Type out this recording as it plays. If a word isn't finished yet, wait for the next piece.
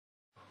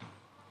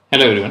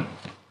Hello everyone.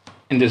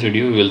 In this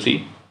video we will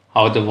see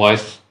how the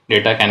voice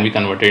data can be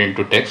converted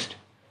into text.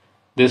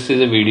 This is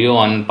a video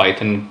on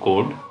Python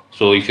code.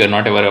 So if you are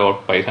not aware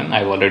about Python,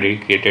 I've already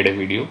created a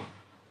video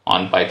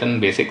on Python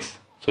basics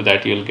so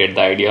that you'll get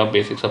the idea of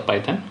basics of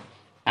Python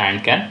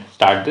and can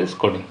start this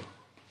coding.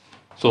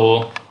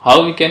 So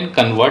how we can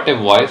convert a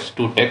voice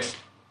to text?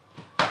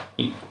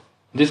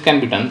 This can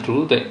be done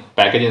through the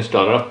package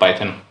installer of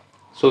Python.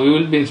 So we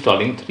will be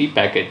installing three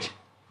packages.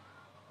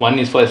 One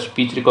is for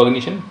speech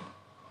recognition,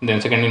 then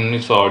second one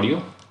is for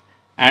audio,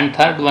 and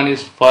third one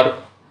is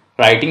for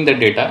writing the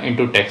data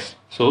into text.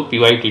 So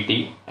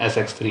pytt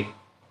sx3.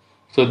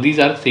 So these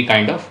are three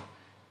kind of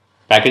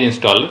package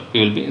installer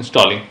we will be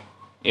installing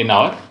in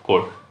our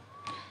code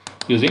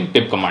using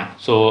pip command.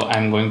 So I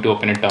am going to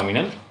open a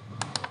terminal.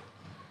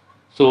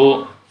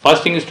 So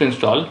first thing is to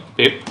install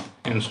pip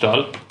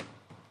install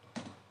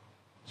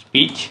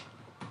speech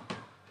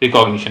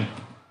recognition.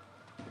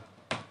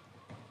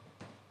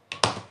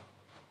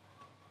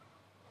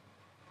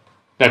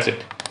 That's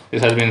it.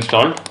 This has been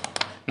installed.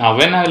 Now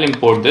when I will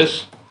import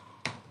this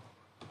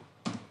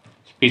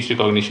speech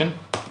recognition,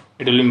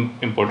 it will be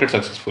imported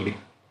successfully.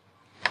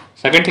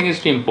 Second thing is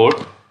to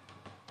import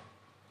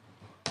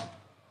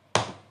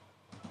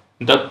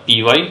the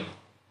py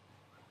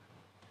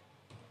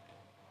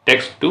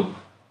text to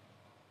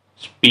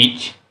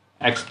speech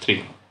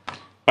x3.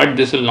 But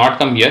this will not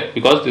come here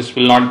because this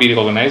will not be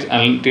recognized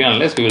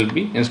unless we will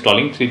be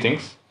installing three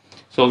things.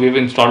 So we have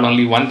installed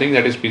only one thing,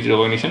 that is speech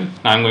recognition.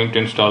 Now I am going to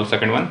install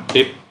second one,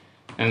 pip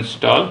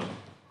install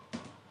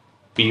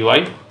py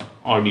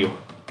audio.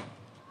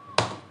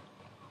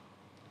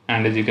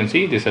 And as you can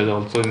see, this has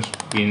also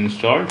been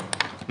installed.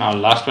 Now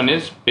last one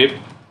is pip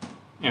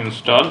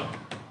install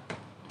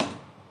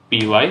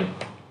py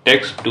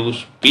text to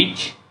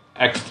speech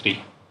x3.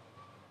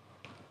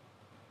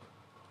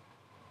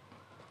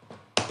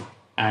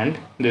 And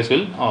this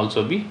will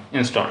also be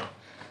installed.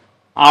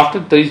 After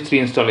these three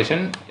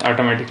installation,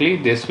 automatically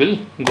this will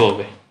go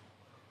away.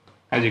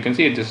 As you can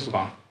see, this is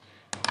gone.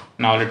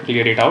 Now let me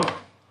clear it out.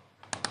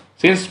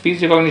 Since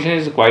speech recognition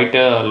is quite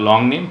a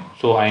long name,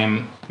 so I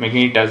am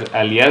making it as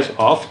alias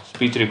of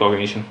speech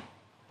recognition.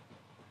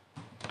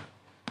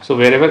 So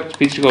wherever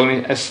speech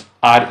recognition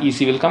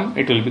SREC will come,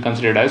 it will be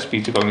considered as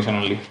speech recognition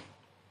only.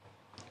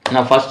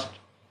 Now first,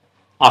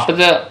 after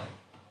the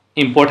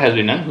import has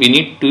been done, we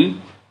need to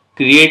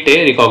create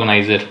a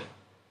recognizer.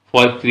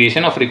 For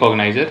creation of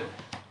recognizer,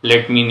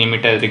 let me name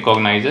it as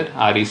recognizer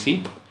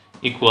REC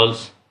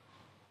equals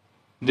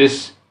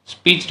this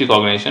speech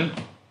recognition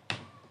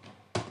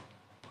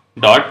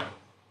dot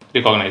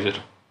recognizer.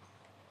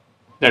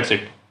 That's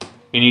it.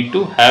 We need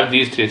to have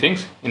these three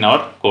things in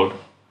our code.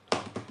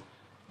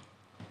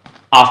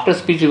 After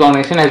speech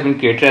recognition has been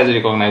created as a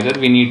recognizer,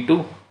 we need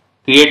to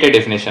create a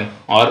definition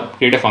or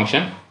create a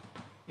function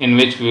in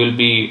which we will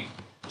be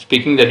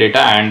speaking the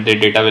data and the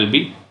data will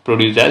be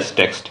produced as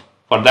text.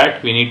 For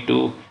that we need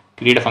to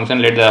create a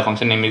function, let the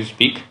function name is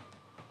speak,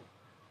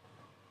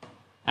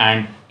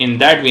 and in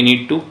that we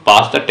need to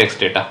pass the text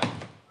data.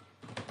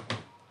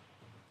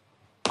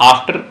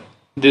 After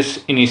this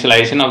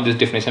initialization of this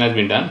definition has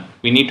been done,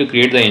 we need to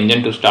create the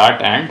engine to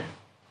start and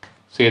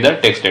say the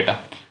text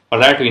data. For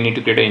that we need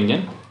to create an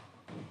engine,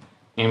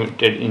 name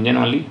it engine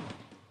only,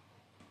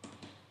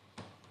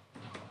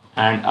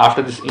 and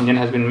after this engine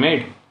has been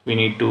made, we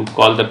need to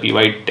call the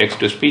py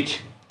text to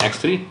speech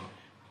x3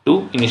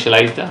 to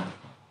initialize the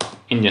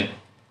engine.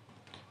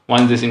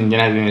 Once this engine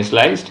has been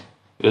initialized,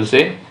 we will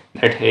say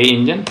that hey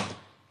engine,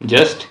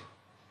 just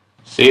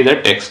say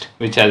the text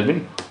which has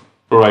been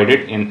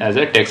provided in as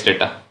a text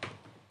data.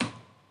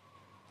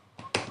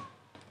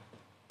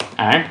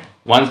 And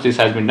once this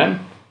has been done,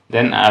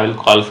 then I will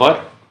call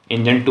for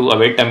engine to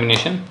await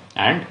termination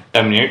and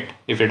terminate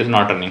if it is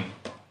not running.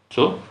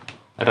 So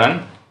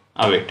run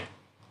await.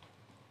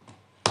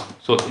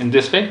 So in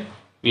this way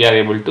we are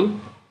able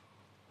to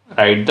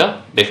write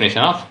the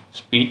definition of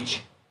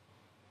speech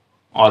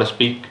or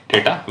speak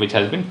data which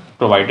has been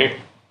provided.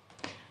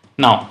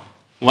 Now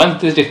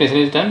once this definition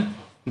is done,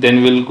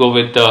 then we will go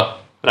with the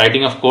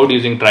writing of code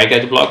using try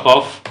catch block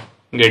of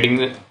getting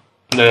the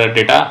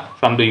data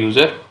from the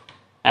user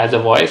as a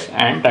voice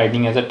and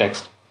writing as a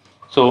text.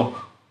 So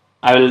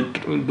I will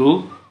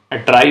do a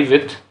try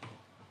with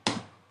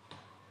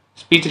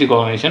speech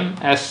recognition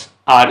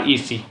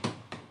SREC,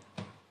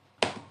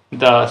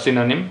 the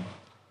synonym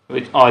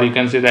which, or you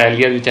can say the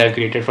alias which I have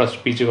created for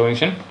speech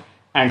recognition,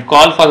 and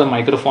call for the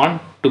microphone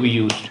to be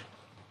used,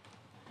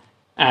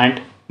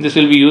 and this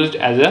will be used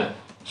as a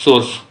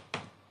source.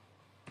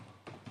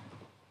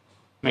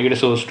 Make it a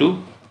source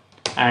 2,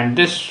 and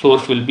this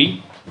source will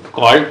be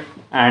called,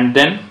 and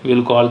then we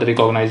will call the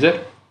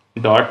recognizer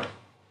dot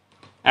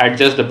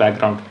adjust the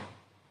background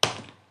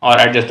or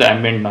adjust the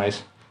ambient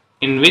noise,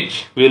 in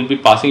which we will be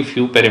passing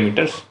few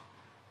parameters,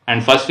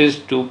 and first is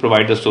to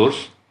provide the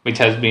source which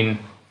has been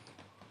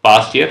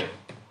passed here,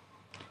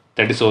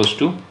 that is source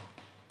 2,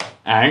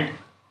 and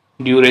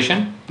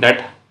duration,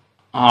 that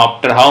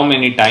after how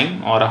many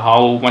time or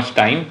how much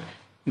time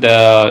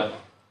the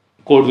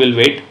code will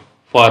wait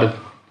for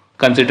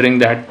considering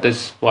that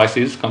this voice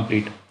is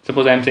complete.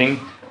 Suppose I am saying,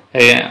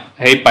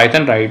 hey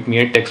Python, write me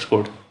a text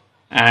code,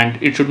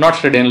 and it should not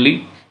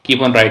suddenly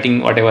keep on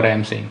writing whatever I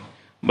am saying,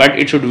 but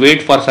it should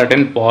wait for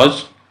certain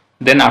pause.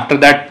 Then after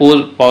that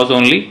pause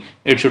only,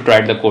 it should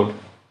write the code.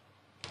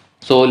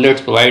 So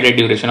let's provide a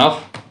duration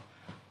of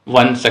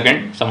 1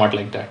 second, somewhat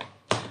like that.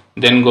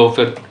 Then go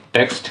for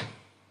text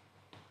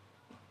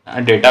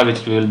data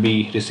which we will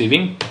be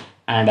receiving,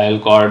 and I'll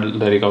call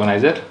the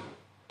recognizer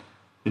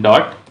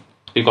dot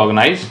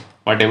recognize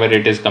whatever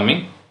it is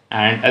coming.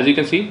 And as you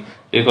can see,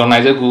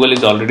 recognizer Google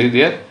is already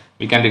there.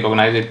 We can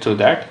recognize it through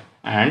that,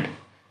 and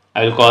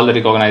I will call the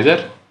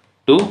recognizer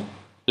to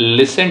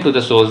listen to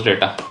the source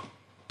data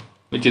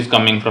which is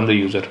coming from the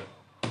user.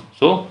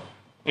 So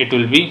it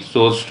will be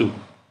source 2,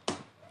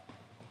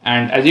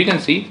 and as you can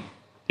see,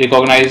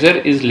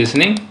 recognizer is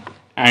listening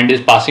and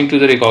is passing to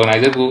the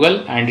recognizer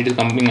Google, and it is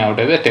coming out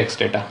as a text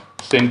data.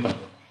 Simple.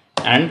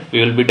 And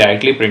we will be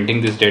directly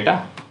printing this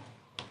data,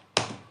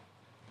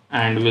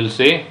 and we'll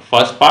say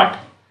first part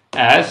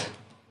as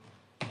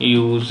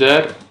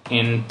user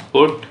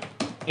input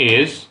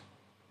is,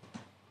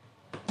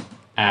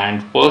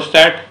 and post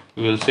that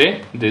we will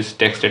say this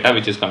text data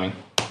which is coming.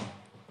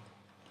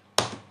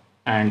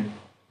 And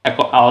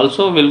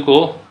also will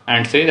go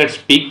and say that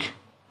speak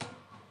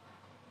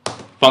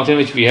function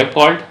which we have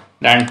called,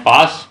 then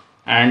pass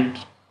and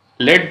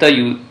let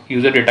the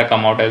user data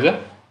come out as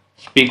a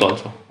speak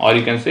also, or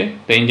you can say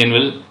the engine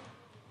will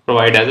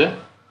provide as a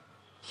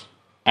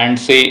and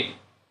say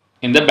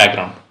in the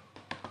background.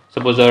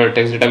 Suppose our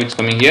text data which is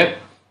coming here,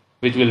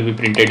 which will be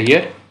printed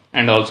here,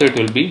 and also it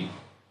will be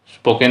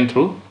spoken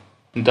through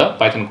the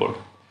Python code.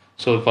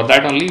 So for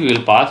that only we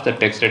will pass the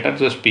text data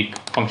to the speak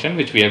function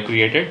which we have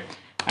created,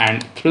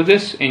 and through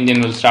this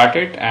engine will start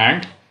it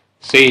and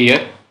say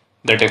here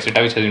the text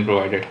data which has been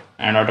provided,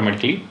 and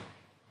automatically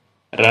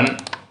run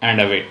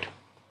and await.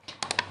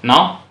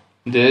 Now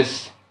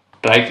this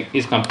try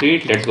is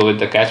complete. Let's go with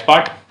the catch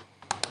part.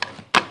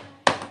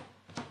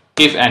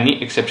 If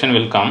any exception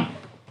will come,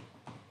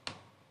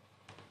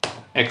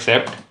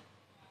 except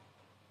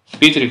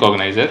speech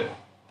recognizer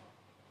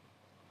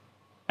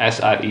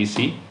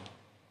srec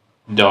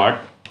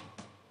dot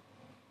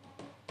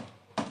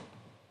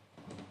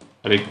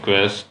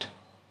request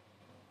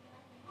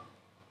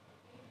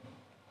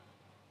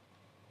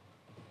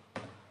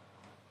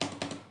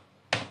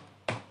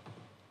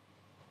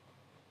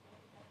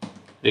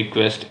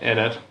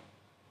error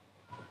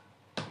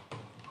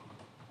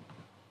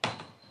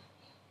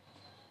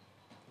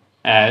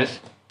as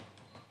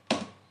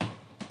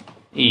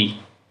E,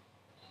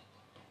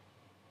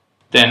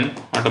 then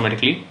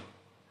automatically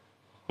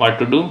what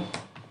to do,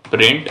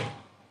 print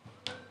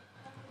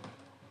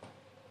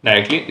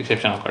directly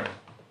exception occurred.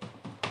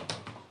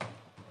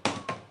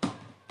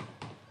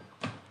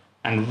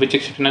 And which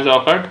exception has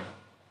occurred,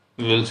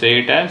 we will say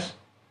it as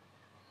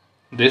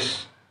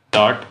this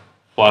dot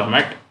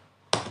format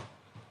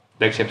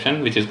the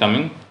exception which is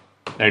coming,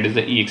 that is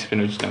the E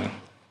exception which is coming.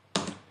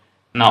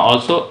 Now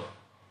also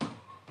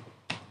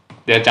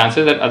there are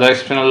chances that other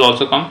exception will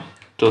also come,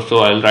 so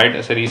I will write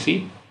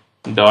srec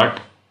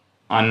dot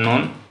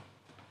unknown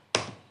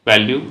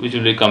value which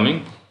will be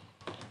coming,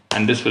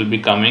 and this will be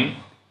coming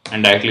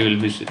and directly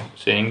will be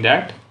saying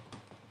that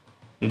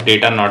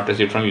data not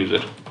received from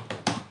user.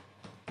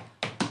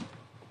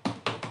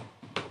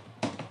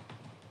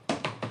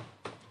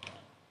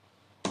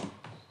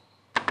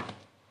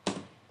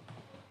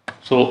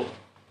 So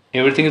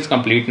everything is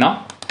complete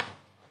now.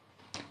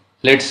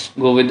 Let's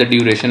go with the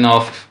duration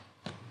of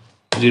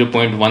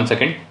 0.1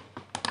 second,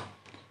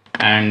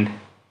 and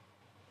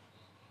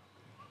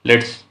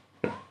let's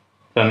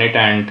run it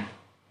and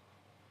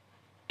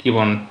keep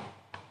on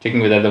checking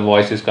whether the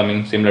voice is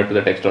coming similar to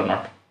the text or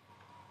not.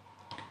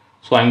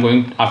 So I'm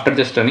going, after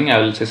just running, I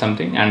will say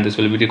something, and this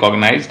will be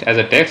recognized as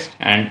a text,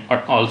 and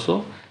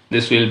also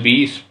this will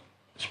be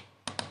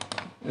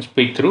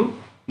speak through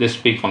this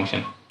speak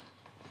function,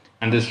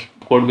 and this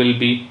code will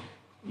be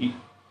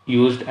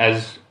used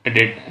as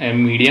a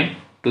medium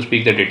to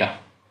speak the data.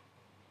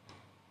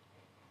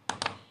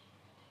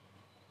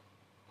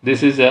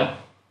 This is a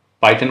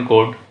Python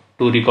code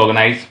to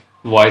recognize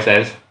voice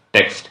as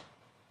text.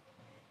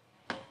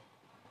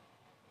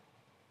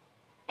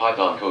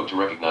 Python code to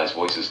recognize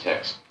voice as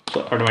text.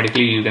 So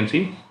automatically you can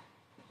see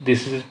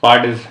this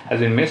part has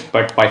been missed,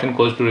 but Python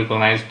code to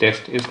recognize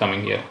text is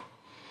coming here.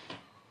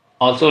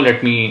 Also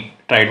let me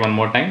try it one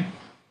more time.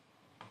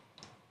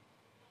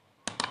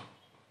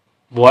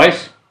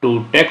 Voice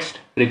to text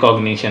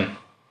recognition.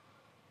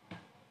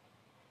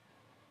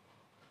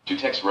 To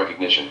text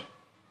recognition.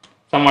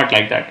 Somewhat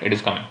like that it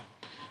is coming.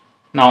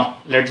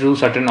 Now let's do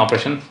certain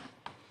operations.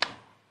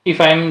 If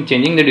I am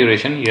changing the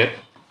duration here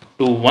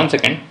to 1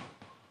 second,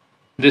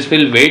 this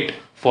will wait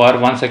for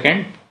 1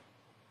 second,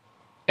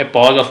 a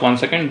pause of 1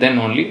 second, then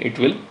only it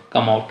will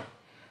come out.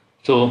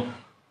 So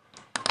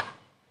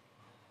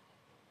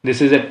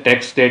this is a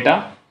text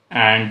data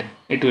and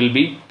it will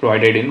be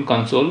provided in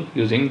console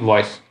using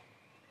voice.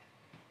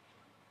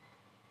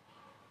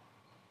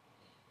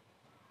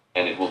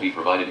 And it will be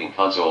provided in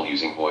console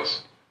using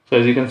voice. So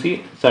as you can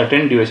see,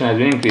 certain duration has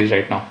been increased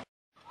right now.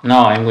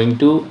 Now I'm going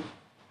to,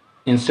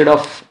 instead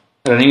of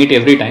running it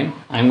every time,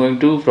 I'm going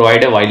to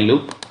provide a while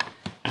loop,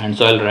 and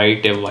so I'll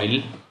write a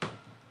while.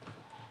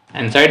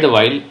 Inside the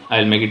while,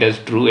 I'll make it as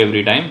true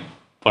every time.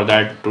 For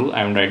that true,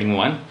 I'm writing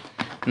 1.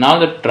 Now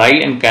the try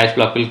and catch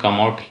block will come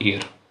out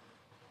here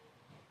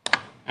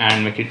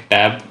and make it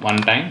tab one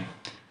time.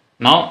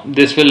 Now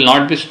this will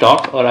not be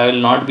stopped, or I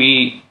will not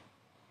be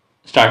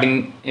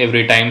starting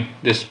every time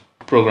this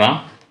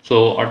program.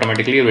 So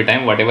automatically every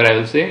time whatever I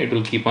will say, it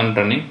will keep on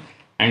running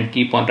and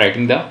keep on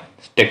writing the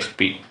text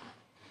speed.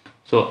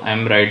 So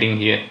I'm writing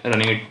here,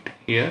 running it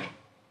here.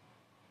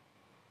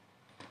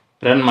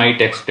 Run my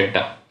text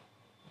data.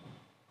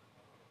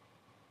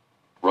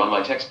 Run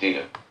my text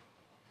data.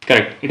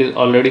 Correct. It is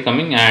already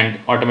coming, and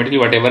automatically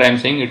whatever I am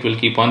saying, it will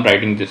keep on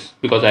writing this,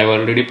 because I have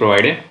already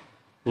provided a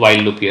while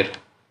loop here.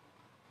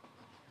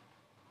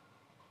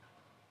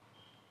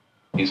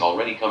 Is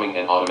already coming,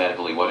 and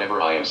automatically whatever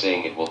I am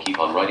saying, it will keep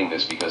on writing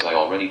this because I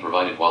already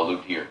provided while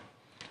loop here.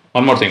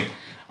 One more thing.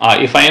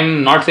 If I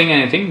am not saying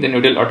anything, then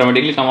it will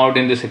automatically come out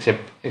in this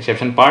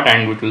exception part,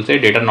 and it will say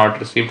data not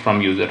received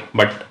from user.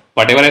 But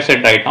whatever I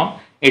said right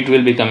now, it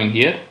will be coming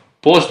here.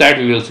 Post that,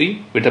 we will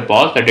see with a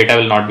pause that data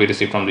will not be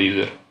received from the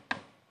user.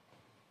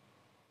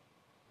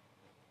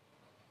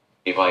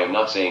 If I am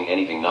not saying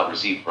anything not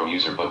received from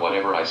user, but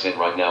whatever I said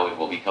right now, it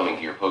will be coming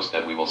here. Post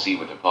that, we will see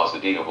with a pause the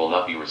data will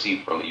not be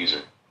received from the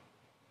user.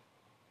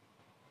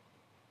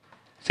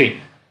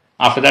 See,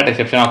 after that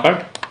exception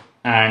occurred,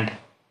 and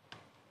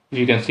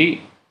you can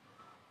see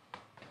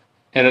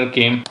error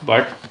came,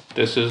 but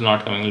this is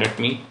not coming. Let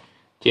me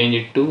change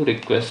it to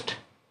request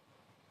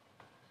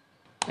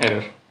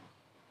error.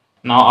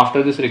 Now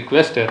after this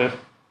request error,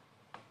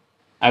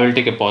 I will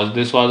take a pause.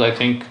 This was, I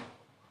think,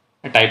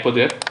 a typo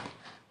there.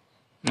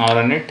 Now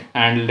run it,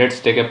 and let's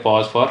take a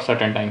pause for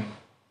certain time.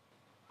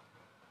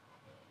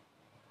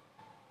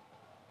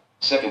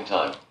 Second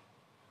time.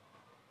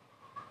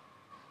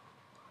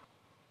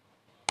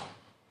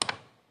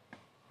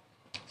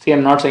 See,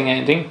 I'm not saying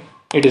anything.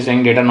 It is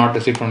saying data not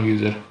received from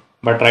user.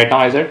 But right now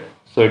I said,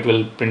 so it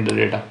will print the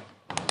data.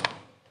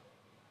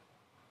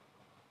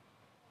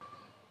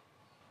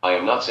 I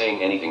am not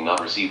saying anything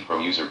not received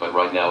from user, but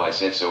right now I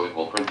said, so it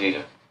will print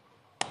data.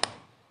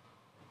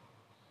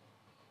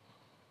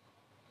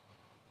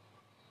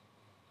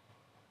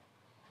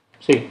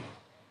 See,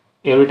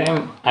 every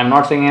time I'm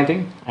not saying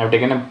anything, I have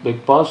taken a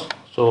big pause.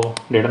 So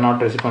data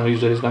not received from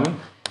user is coming,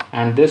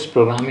 and this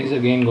program is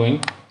again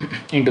going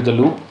into the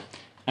loop,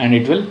 and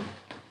it will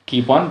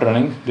keep on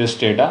running this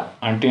data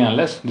until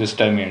unless this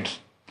terminates,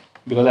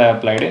 because I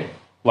applied a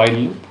while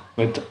loop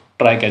with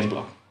try catch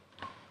block.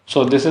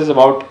 So this is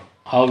about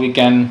how we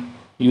can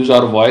use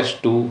our voice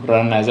to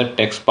run as a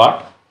text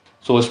part.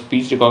 So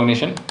speech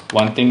recognition,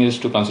 one thing is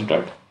to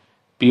consider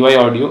PY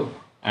audio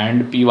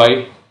and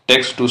PY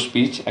text to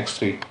speech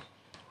X3.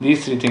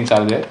 These three things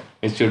are there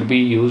which should be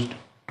used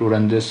to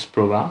run this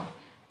program.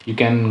 You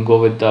can go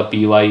with the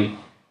PY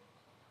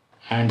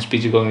and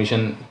speech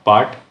recognition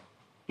part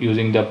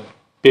using the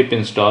pip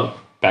install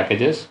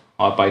packages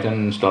or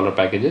Python installer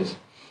packages,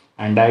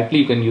 and directly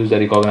you can use the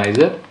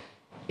recognizer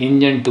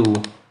engine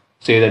to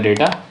say the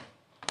data,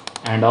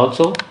 and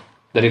also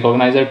the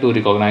recognizer to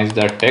recognize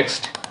the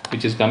text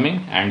which is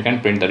coming and can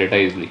print the data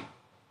easily.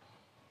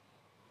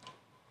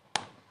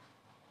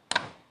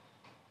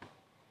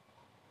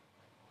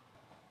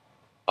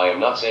 I am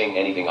not saying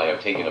anything. I have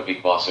taken a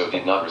big pause, so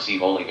did not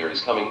receive only there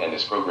is coming, and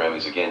this program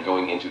is again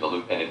going into the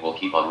loop, and it will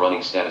keep on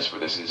running. Status for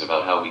this is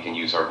about how we can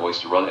use our voice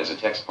to run as a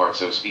text part.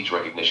 So speech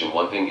recognition,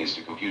 one thing is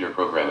to computer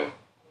programming.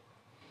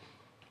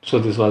 So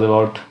this was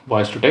about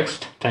voice to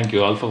text. Thank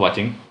you all for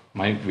watching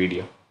my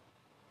video.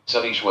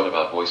 Satish, what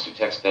about voice to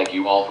text? Thank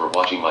you all for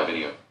watching my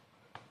video.